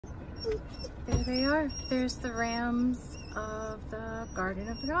There they are. There's the rams of the Garden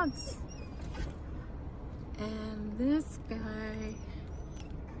of the Gods. And this guy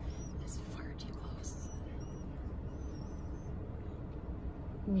is far too close.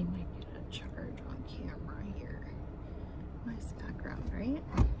 We might get a charge on camera here. Nice background, right?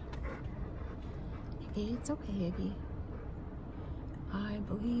 Hey, it's okay, Iggy. I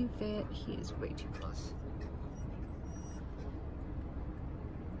believe that he is way too close.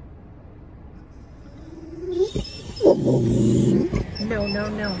 No, no,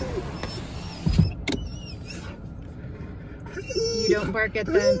 no. You don't bark at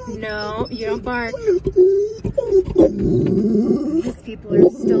them. No, you don't bark. These people are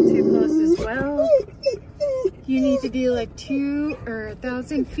still too close as well. You need to be like 2 or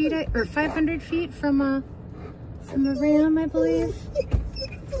 1,000 feet or 500 feet from a ram, I believe.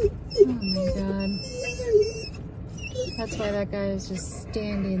 Oh my god. That's why that guy is just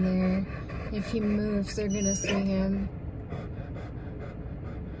standing there. If he moves, they're gonna see him.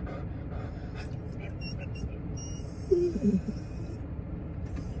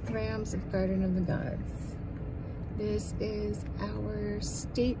 Rams of Garden of the Gods. This is our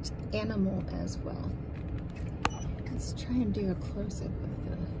state animal as well. Let's try and do a close-up of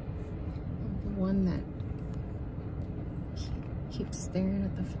the one that keeps staring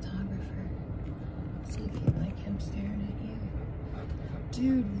at the photographer. See if you like him staring at you.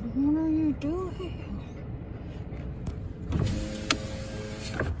 Dude, what are you doing?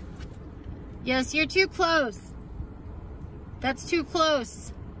 Yes, you're too close. That's too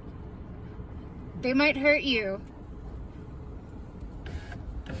close. They might hurt you.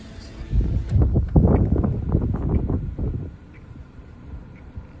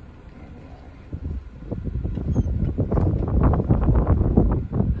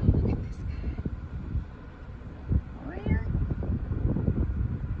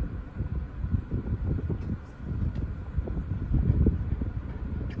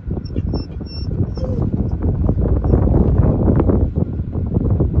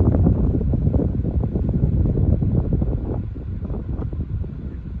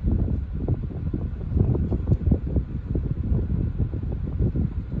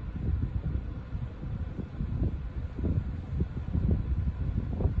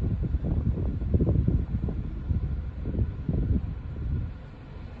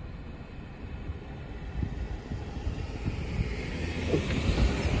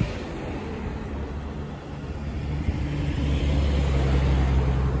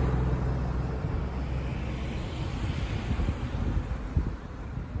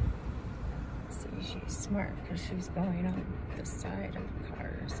 She's smart because she's going on the side of the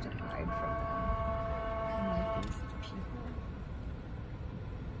cars to hide from them. And like these people.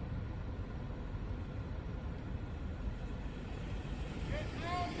 Get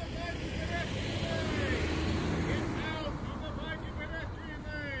out of the biking pedestrian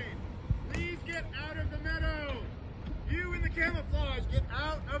lane! Please get out of the meadow! You in the camouflage, get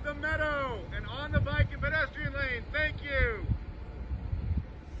out of the meadow and on the bike and pedestrian